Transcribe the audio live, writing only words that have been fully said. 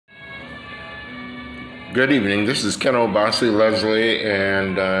Good evening. This is Ken Obasi Leslie,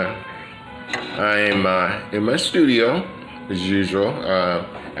 and I am in my studio as usual.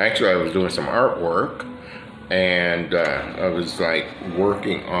 Actually, I was doing some artwork, and I was like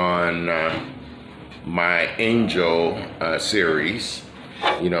working on my Angel series.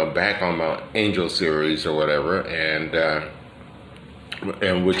 Back on my Angel series or whatever, and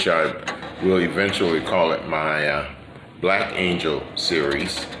which I will eventually call it my Black Angel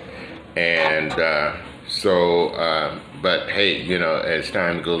series, and. But hey, as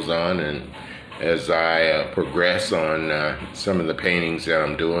time goes on and as I progress on some of the paintings that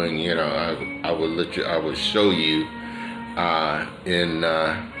I'm doing, I will show you in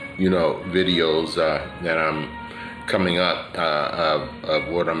videos that I'm coming up of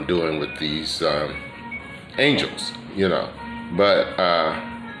what I'm doing with these angels, But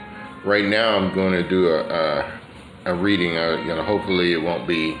right now I'm going to do a reading. Hopefully it won't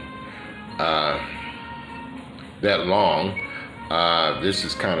be that long. This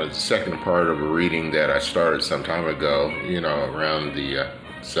is kind of the second part of a reading that I started some time ago, around the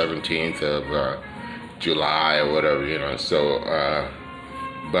 17th of July or whatever,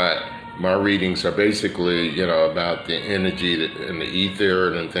 but my readings are basically, about the energy in the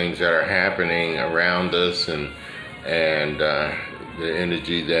ether and things that are happening around us, and the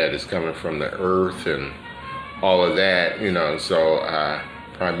energy that is coming from the earth and all of that,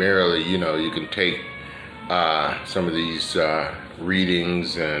 primarily, you can take some of these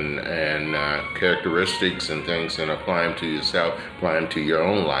readings and characteristics and things and apply them to yourself, apply them to your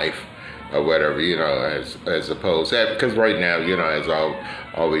own life or whatever, as opposed to, because right now, as I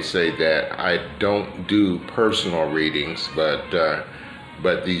always say, that I don't do personal readings, but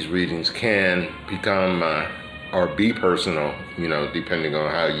these readings can become or be personal, depending on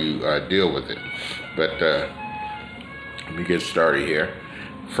how you deal with it. But let me get started here.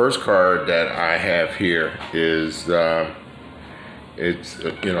 First card that I have here is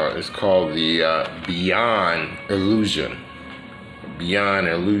it's called the Beyond Illusion. Beyond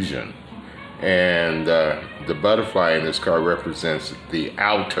Illusion, and the butterfly in this card represents the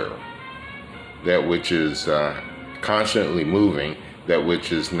outer, that which is constantly moving, that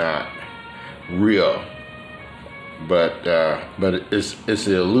which is not real, but it's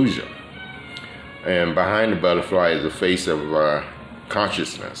the illusion. And behind the butterfly is the face of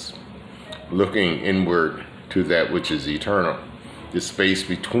consciousness, looking inward to that which is eternal. The space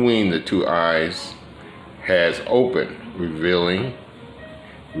between the two eyes has opened, revealing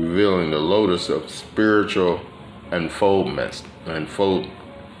the lotus of spiritual unfoldment,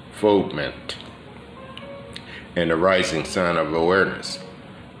 and the rising sun of awareness.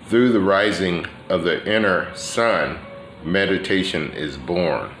 Through the rising of the inner sun, meditation is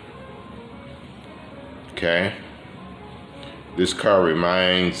born. Okay? This card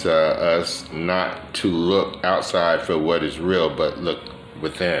reminds us not to look outside for what is real, but look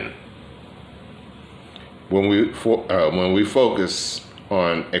within. When we focus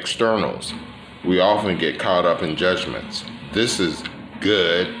on externals, we often get caught up in judgments. This is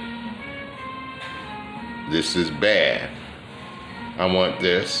good. This is bad. I want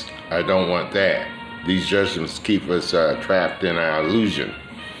this. I don't want that. These judgments keep us trapped in our illusion,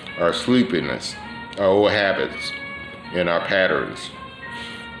 our sleepiness, our old habits, in our patterns.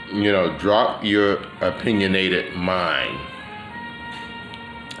 Drop your opinionated mind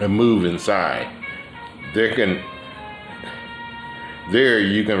and move inside. There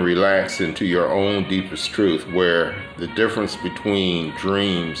you can relax into your own deepest truth, where the difference between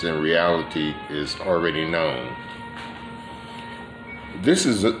dreams and reality is already known. This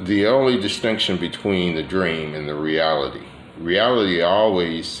is the only distinction between the dream and the reality. Reality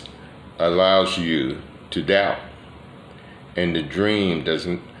always allows you to doubt, and the dream does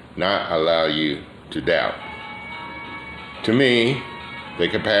not allow you to doubt. To me, the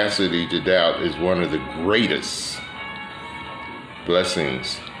capacity to doubt is one of the greatest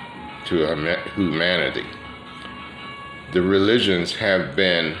blessings to humanity. The religions have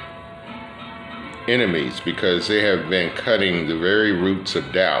been enemies because they have been cutting the very roots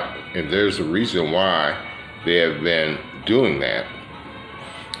of doubt, and there's a reason why they have been doing that,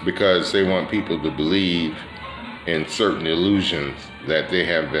 because they want people to believe in certain illusions that they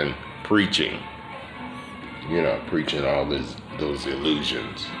have been preaching, preaching all those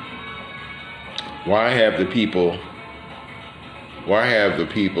illusions. Why have the people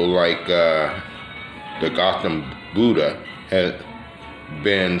like the Gautam Buddha had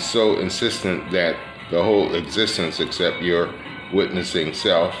been so insistent that the whole existence, except your witnessing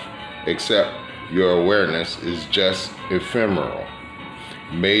self, except your awareness, is just ephemeral,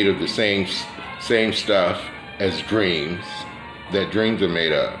 made of the same stuff as dreams, that dreams are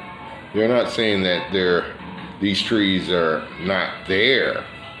made of. They're not saying that these trees are not there.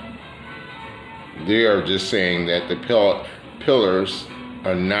 They are just saying that the pillars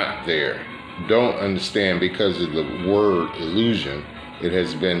are not there. Don't understand, because of the word illusion, it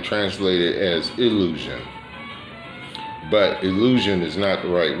has been translated as illusion. But illusion is not the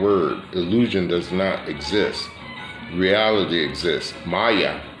right word. Illusion does not exist. Reality exists.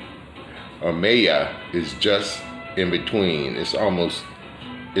 Maya, or Maya, is just in between. It's almost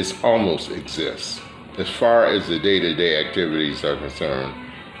exists. As far as the day-to-day activities are concerned,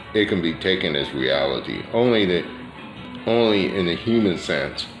 it can be taken as reality. Only in the human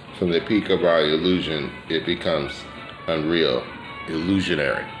sense, from the peak of our illusion, it becomes unreal,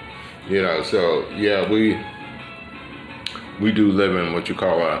 illusionary. So yeah, we do live in what you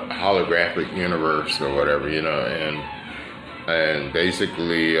call a holographic universe or whatever, and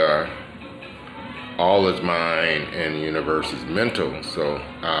basically all is mind and the universe is mental. So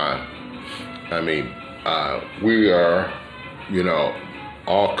we are,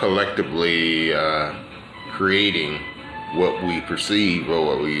 all collectively creating what we perceive, or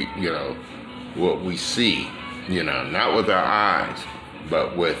what we see, not with our eyes,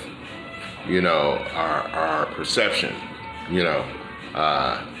 but with, our perception,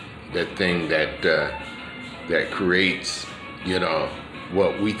 that thing that creates,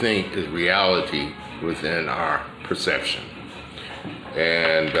 what we think is reality within our perception.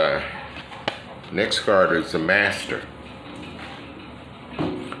 And next card is the Master.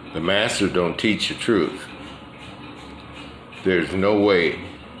 The Master don't teach the truth. There's no way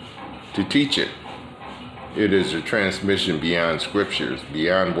to teach it. It is a transmission beyond scriptures,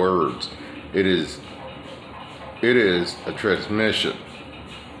 beyond words. It is a transmission.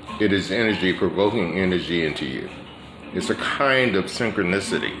 It is energy, provoking energy into you. It's a kind of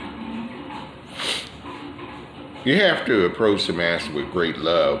synchronicity. You have to approach the Master with great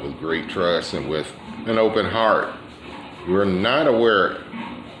love, with great trust, and with an open heart. You are not aware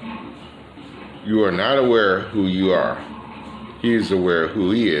who you are. He is aware of who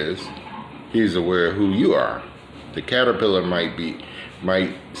he is. He is aware of who you are. The caterpillar might be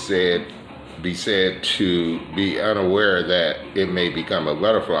said to be unaware that it may become a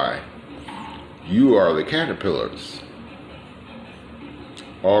butterfly. You are the caterpillars.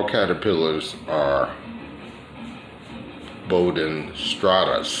 All caterpillars are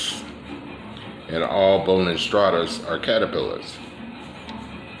Bodenstratus, and all Bodenstratus are caterpillars.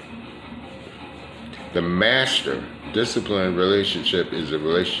 The Master disciplined relationship is a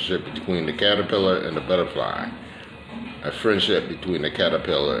relationship between the caterpillar and the butterfly, a friendship between the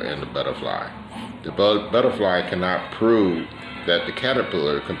caterpillar and the butterfly. The butterfly cannot prove that the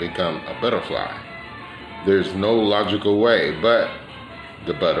caterpillar can become a butterfly. There's no logical way, but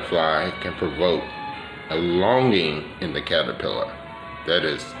the butterfly can provoke a longing in the caterpillar. That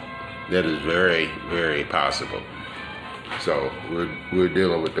is very, very possible. So we're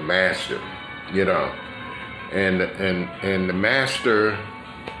dealing with the Master, and the Master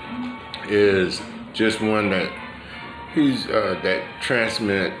is just one that he's that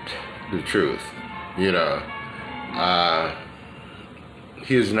transmit the truth. He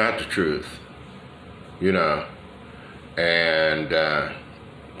is not the truth, and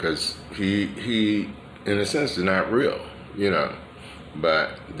because he in a sense is not real,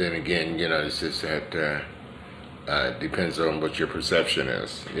 but then again, it's just that depends on what your perception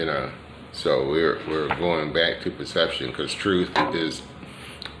is, so we're going back to perception, because truth is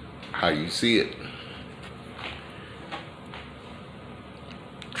how you see it.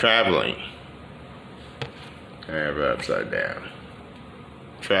 Traveling. I have it upside down.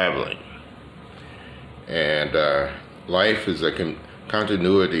 Traveling. And life is a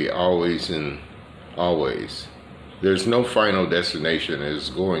continuity, always and always. There's no final destination. It is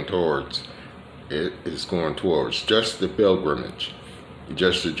going towards just the pilgrimage,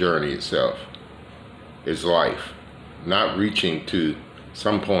 just the journey itself. Is life. Not reaching to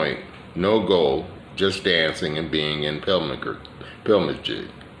some point, no goal, just dancing and being in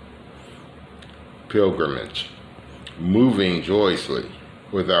pilgrimage. Moving joyously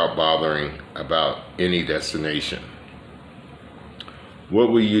without bothering about any destination. What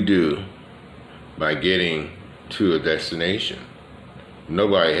will you do by getting to a destination?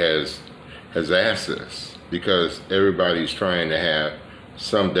 Nobody has asked us, because everybody's trying to have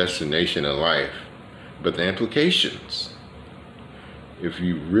some destination in life. But the implications, if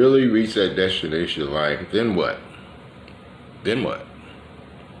you really reach that destination in life, then what? Then what?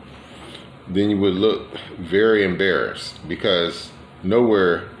 Then you would look very embarrassed, because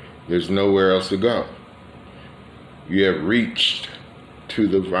there's nowhere else to go. You have reached to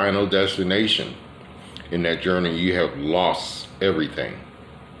the final destination. In that journey, you have lost everything.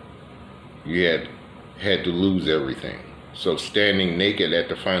 you had to lose everything. So standing naked at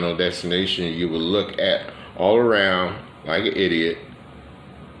the final destination, you would look at all around like an idiot.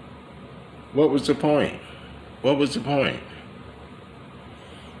 What was the point? What was the point?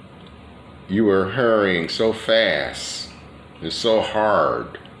 You were hurrying so fast and so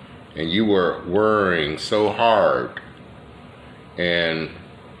hard, and you were worrying so hard, and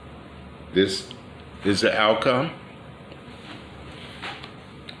this is the outcome.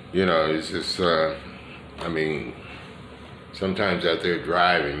 You know, it's just, I mean, sometimes out there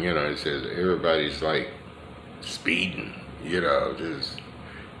driving, you know, it says everybody's like speeding, you know, just,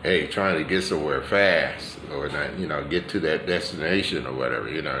 hey, trying to get somewhere fast or not, you know, get to that destination or whatever,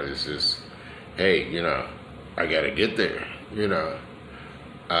 you know, it's just, hey, you know, I gotta get there, you know.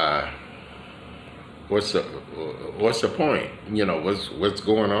 What's the point? You know, what's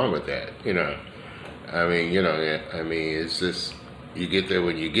going on with that? You know, I mean, you know, I mean, it's just, you get there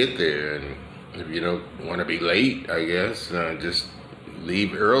when you get there, and if you don't want to be late, I guess, just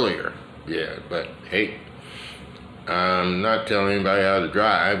leave earlier. Yeah, but hey, I'm not telling anybody how to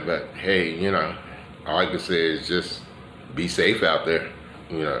drive, but hey, you know, all I can say is just be safe out there,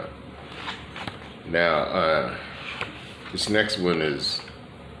 you know. Now, this next one is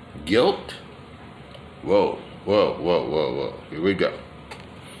guilt. Whoa, whoa, whoa, whoa, whoa. Here we go.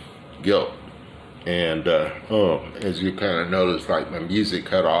 Guilt. And, as you kind of notice, like my music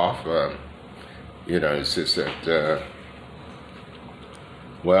cut off, you know, it's just that,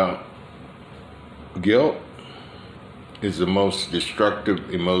 well, guilt is the most destructive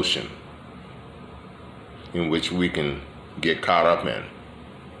emotion in which we can get caught up in.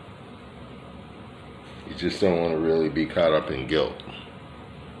 You just don't want to really be caught up in guilt.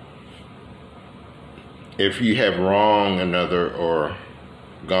 If you have wronged another or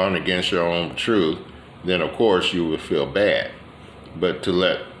gone against your own truth, then of course you will feel bad. But to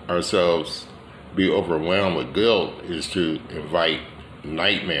let ourselves be overwhelmed with guilt is to invite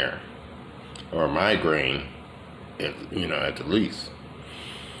nightmare or migraine, you know, at the least.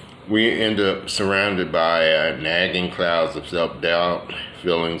 We end up surrounded by nagging clouds of self-doubt,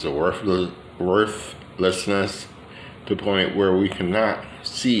 feelings of worthlessness, to the point where we cannot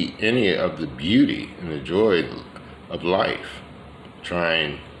see any of the beauty and the joy of life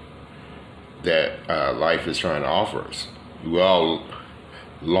life is trying to offer us. We all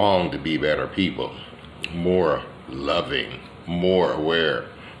long to be better people, more loving, more aware,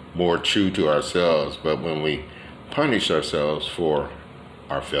 more true to ourselves. But when we punish ourselves for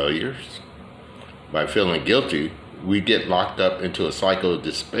our failures by feeling guilty, we get locked up into a cycle of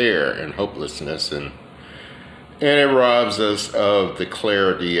despair and hopelessness, and it robs us of the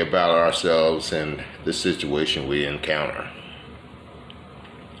clarity about ourselves and the situation we encounter.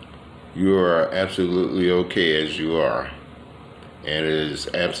 You are absolutely okay as you are, and it is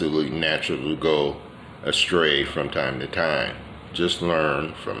absolutely natural to go astray from time to time. Just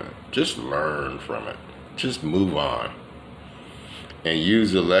learn from it. Just learn from it. Just move on. And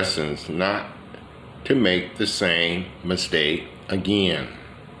use the lessons not to make the same mistake again.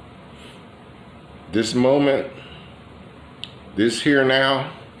 This moment, this here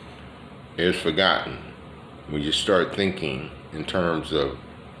now, is forgotten when you start thinking in terms of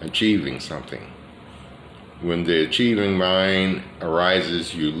achieving something. When the achieving mind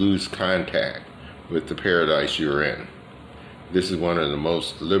arises, you lose contact with the paradise you're in. This is one of the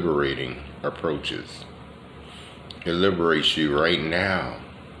most liberating approaches. It liberates you right now.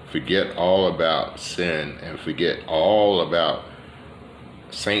 Forget all about sin and forget all about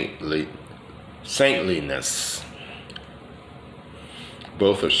saintliness.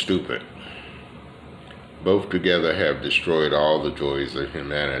 Both are stupid. Both together have destroyed all the joys of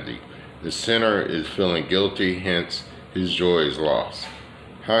humanity. The sinner is feeling guilty, hence his joy is lost.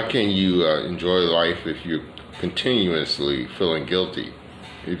 How can you enjoy life if you're continuously feeling guilty?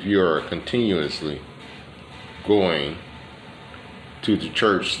 If you are continuously going to the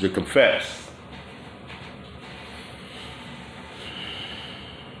church to confess?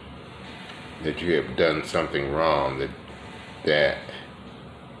 That you have done something wrong, that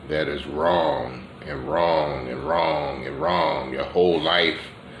is wrong and wrong and wrong and wrong. Your whole life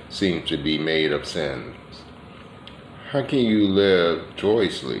seems to be made of sins. How can you live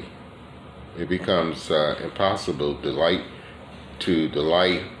joyously? It becomes impossible to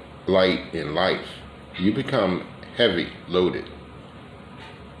delight in life. You become heavy, loaded.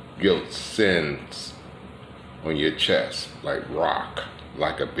 Guilt sins on your chest like rock,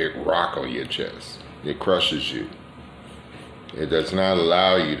 like a big rock on your chest. It crushes you. It does not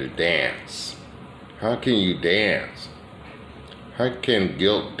allow you to dance. How can you dance? How can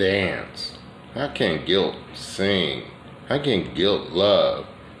guilt dance? How can guilt sing? How can guilt love?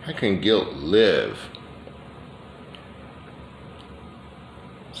 How can guilt live?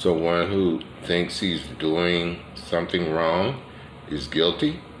 So one who thinks he's doing something wrong is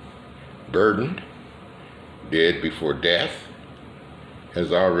guilty, burdened, dead before death,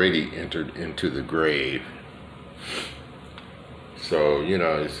 has already entered into the grave. So,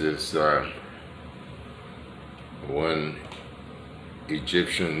 it's this one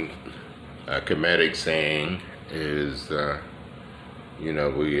Egyptian Kemetic saying is, our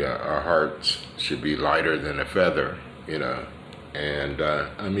hearts should be lighter than a feather, And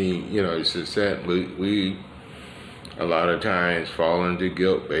it's just that we a lot of times fall into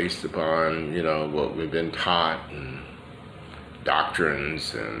guilt based upon, what we've been taught and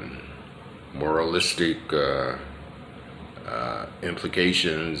doctrines and moralistic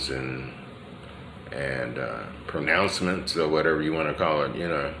implications and pronouncements or whatever you want to call it,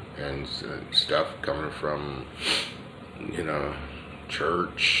 and stuff coming from,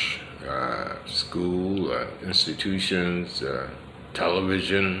 church, school, institutions,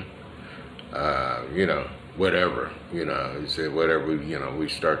 television, whatever, you say whatever, we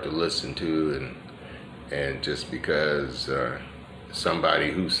start to listen to, and just because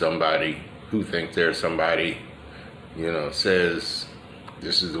somebody who thinks they're somebody, says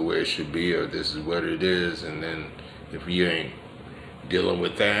this is the way it should be or this is what it is, and then if you ain't dealing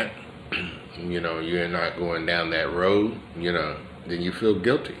with that, you're not going down that road, then you feel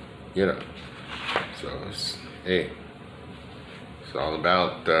guilty, So it's all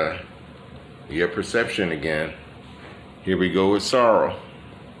about your perception again. Here we go with sorrow.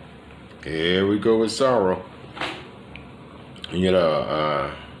 Here we go with sorrow.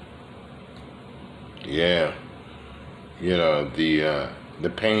 The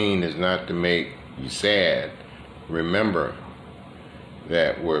pain is not to make you sad. Remember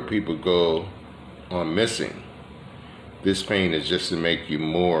that where people go on missing, this pain is just to make you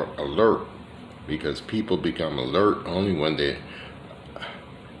more alert, because people become alert only when the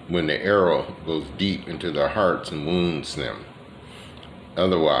arrow goes deep into their hearts and wounds them.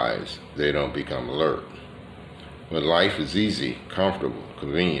 Otherwise, they don't become alert. When life is easy, comfortable,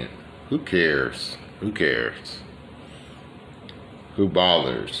 convenient, who cares? Who cares? Who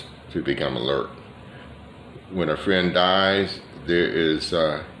bothers to become alert? When a friend dies, there is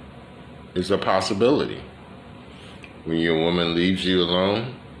a possibility. When your woman leaves you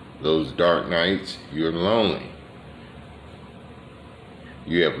alone, those dark nights, you're lonely.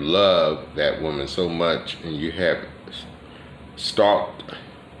 You have loved that woman so much, and you have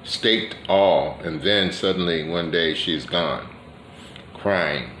staked all, and then suddenly one day she's gone,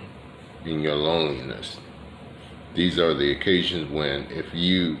 crying in your loneliness. These are the occasions when, if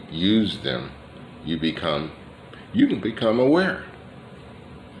you use them, you can become aware.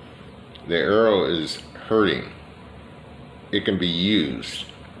 The arrow is hurting. It can be used.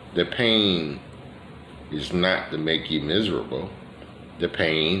 The pain is not to make you miserable. The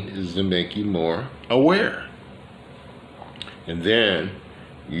pain is to make you more aware. And then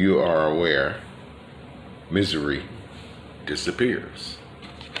you are aware, misery disappears.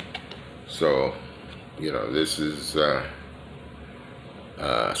 So, this is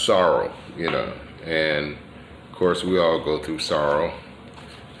sorrow, and of course we all go through sorrow,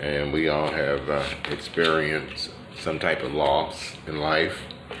 and we all have experienced some type of loss in life,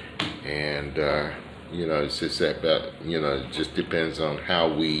 and it's just that, it just depends on how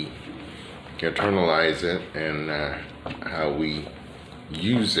we internalize it and how we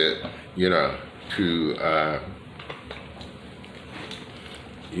use it, to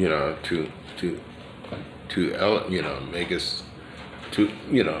make us to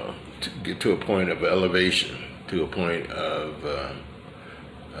get to a point of elevation, to a point of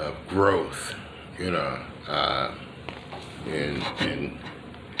growth, and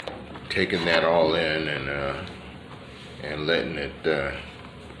taking that all in and letting it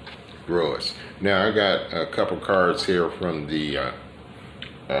grow us. Now I got a couple cards here from the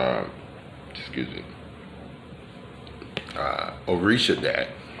Orisha deck,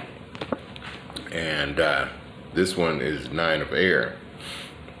 and this one is Nine of Air,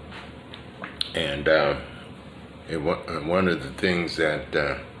 and one of the things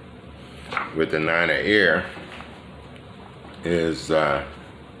that with the Nine of Air is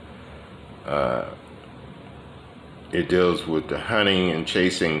it deals with the hunting and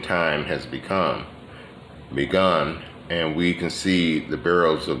chasing time has begun, and we can see the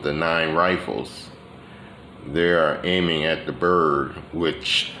barrels of the 9 rifles. They are aiming at the bird,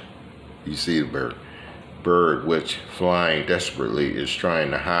 which, you see the bird which, flying desperately, is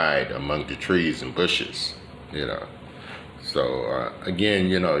trying to hide among the trees and bushes, So again,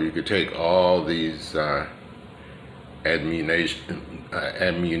 you could take all these admonitions,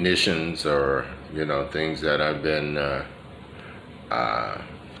 or things that I've been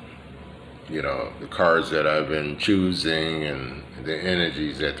the cards that I've been choosing, and the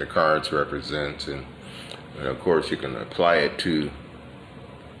energies that the cards represent, and of course you can apply it to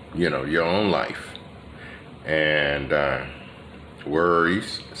your own life, and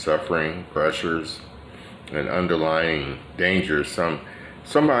worries, suffering, pressures, and underlying dangers.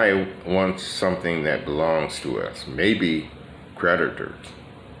 Somebody wants something that belongs to us, maybe creditors,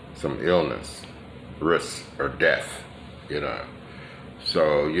 some illness, risk, or death,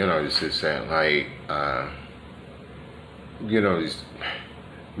 So, it's just that, like, it's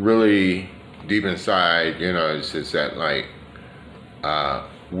really deep inside, it's just that, like,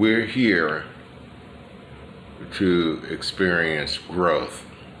 we're here to experience growth.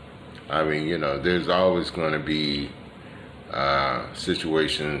 I mean, there's always going to be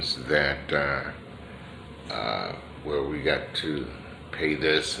situations that where we got to pay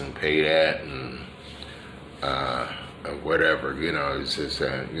this and pay that, and whatever, it's just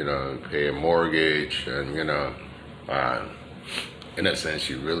that, pay a mortgage, and, in a sense,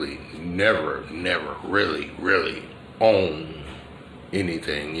 you really never really own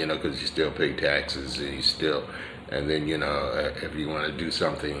anything, because you still pay taxes, and then, if you want to do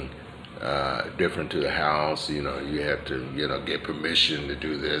something different to the house, you have to, get permission to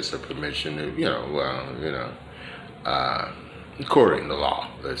do this, or permission to, according to law,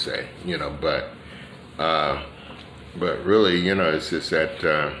 let's say, but really, it's just that,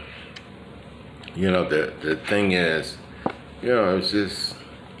 the thing is, it's just,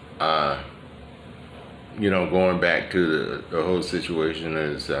 going back to the whole situation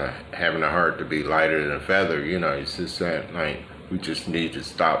is having a heart to be lighter than a feather. It's just that, like, we just need to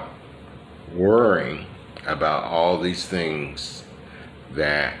stop worrying about all these things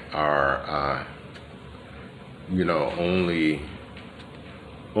that are, only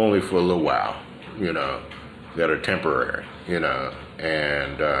for a little while, that are temporary, and,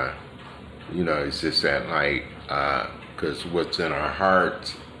 it's just that, like, because what's in our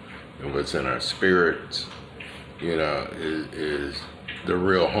hearts and what's in our spirits, is the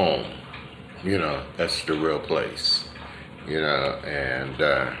real home, that's the real place, and,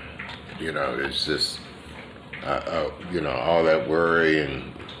 it's just, all that worry,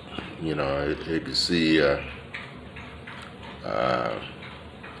 and, you can see,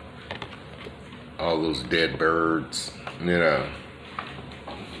 all those dead birds, and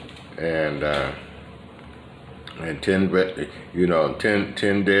 10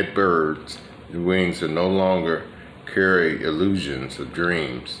 dead birds. The wings will no longer carry illusions of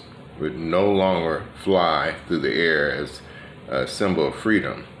dreams, would no longer fly through the air as a symbol of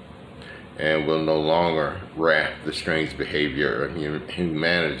freedom, and will no longer wrap the strange behavior of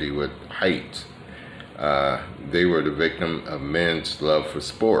humanity with heights. They were the victim of men's love for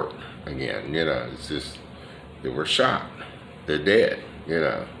sport. Again, it's just, they were shot. They're dead,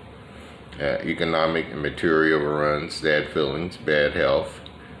 economic and material overruns, sad feelings, bad health.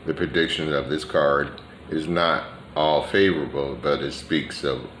 The prediction of this card is not all favorable, but it speaks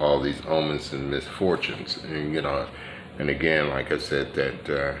of all these omens and misfortunes. And, and again, like I said, that,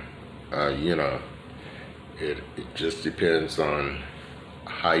 it just depends on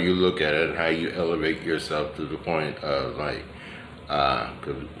how you look at it, how you elevate yourself to the point of, like,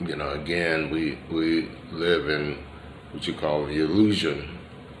 because, again, we live in what you call the illusion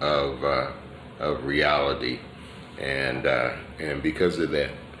of reality, and because of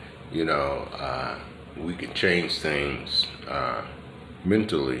that, we can change things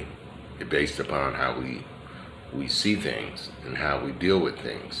mentally based upon how we see things and how we deal with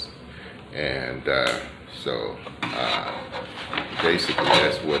things, and so basically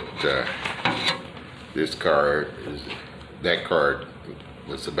that's what this card is. That card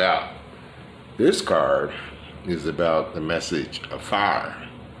was about. This card is about the message of fire.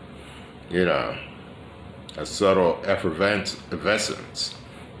 A subtle effervescence.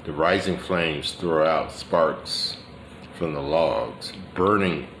 The rising flames throw out sparks from the logs,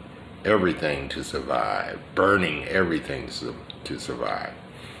 burning everything to survive. Burning everything to survive.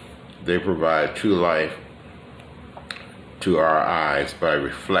 They provide true life to our eyes by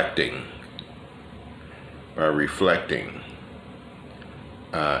reflecting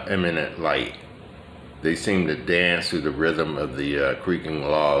imminent light. They seem to dance to the rhythm of the creaking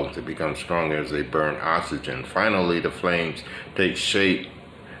logs to become stronger as they burn oxygen. Finally, the flames take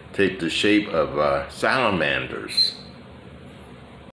the shape of salamanders,